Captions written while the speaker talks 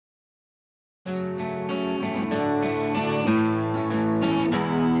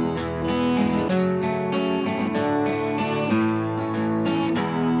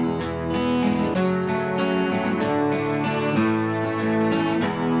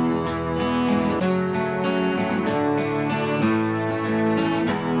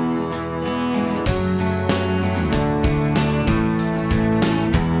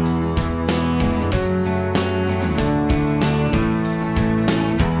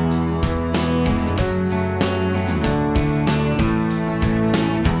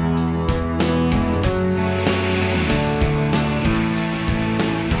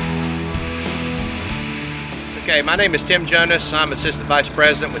Okay, my name is Tim Jonas. I'm Assistant Vice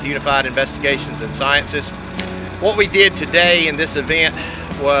President with Unified Investigations and Sciences. What we did today in this event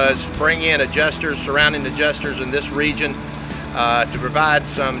was bring in adjusters, surrounding adjusters in this region to provide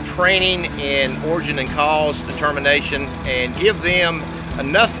some training in origin and cause determination and give them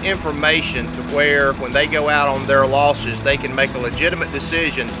enough information to where when they go out on their losses they can make a legitimate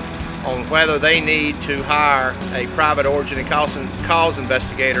decision on whether they need to hire a private origin and cause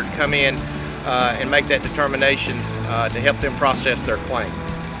investigator to come in and make that determination to help them process their claim.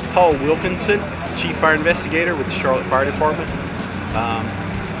 Paul Wilkinson, Chief Fire Investigator with the Charlotte Fire Department.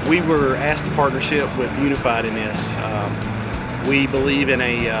 We were asked to partnership with Unified in this. We believe in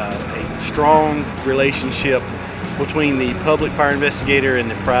a strong relationship between the public fire investigator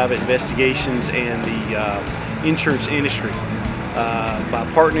and the private investigations and the insurance industry. By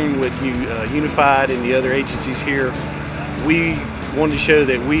partnering with Unified and the other agencies here, we wanted to show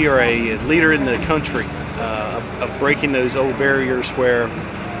that we are a leader in the country of breaking those old barriers where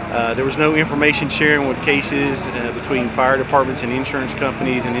there was no information sharing with cases between fire departments and insurance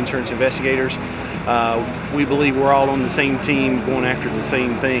companies and insurance investigators. We believe we're all on the same team going after the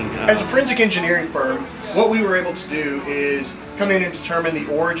same thing. As a forensic engineering firm, what we were able to do is come in and determine the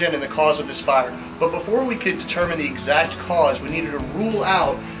origin and the cause of this fire. But before we could determine the exact cause, we needed to rule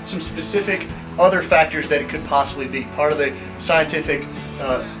out some specific other factors that it could possibly be. Part of the scientific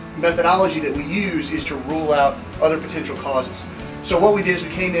methodology that we use is to rule out other potential causes. So what we did is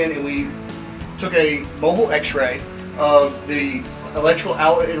we came in and we took a mobile x-ray of the electrical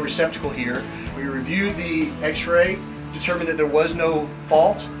outlet and receptacle here. We reviewed the x-ray, determined that there was no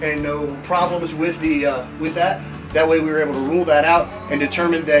fault and no problems with that. That way we were able to rule that out and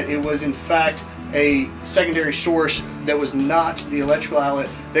determine that it was in fact a secondary source that was not the electrical outlet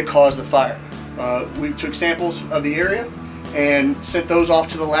that caused the fire. We took samples of the area and sent those off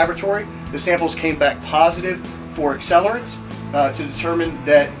to the laboratory. The samples came back positive for accelerants to determine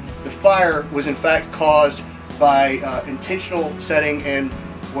that the fire was in fact caused by intentional setting and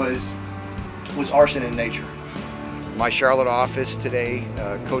was arson in nature. My Charlotte office today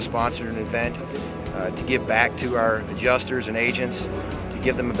co-sponsored an event to give back to our adjusters and agents, to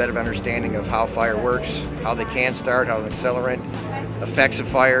give them a better understanding of how fire works, how they can start, how an accelerant affects a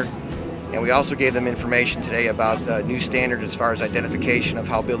fire. And we also gave them information today about new standards as far as identification of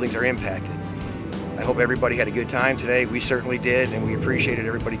how buildings are impacted. I hope everybody had a good time today. We certainly did, and we appreciated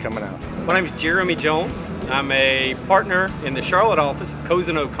everybody coming out. My name is Jeremy Jones. I'm a partner in the Charlotte office of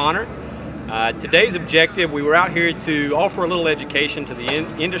Cozen O'Connor. Today's objective, we were out here to offer a little education to the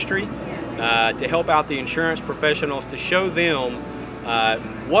industry, to help out the insurance professionals, to show them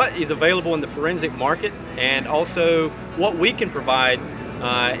what is available in the forensic market and also what we can provide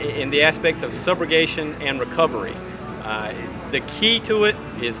in the aspects of subrogation and recovery. The key to it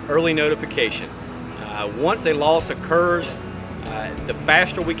is early notification. Once a loss occurs, the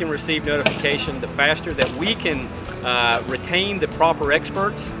faster we can receive notification, the faster that we can retain the proper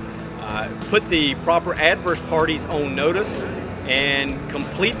experts, put the proper adverse parties on notice, and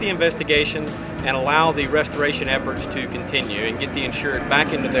complete the investigation and allow the restoration efforts to continue and get the insured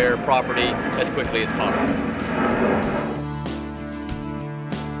back into their property as quickly as possible.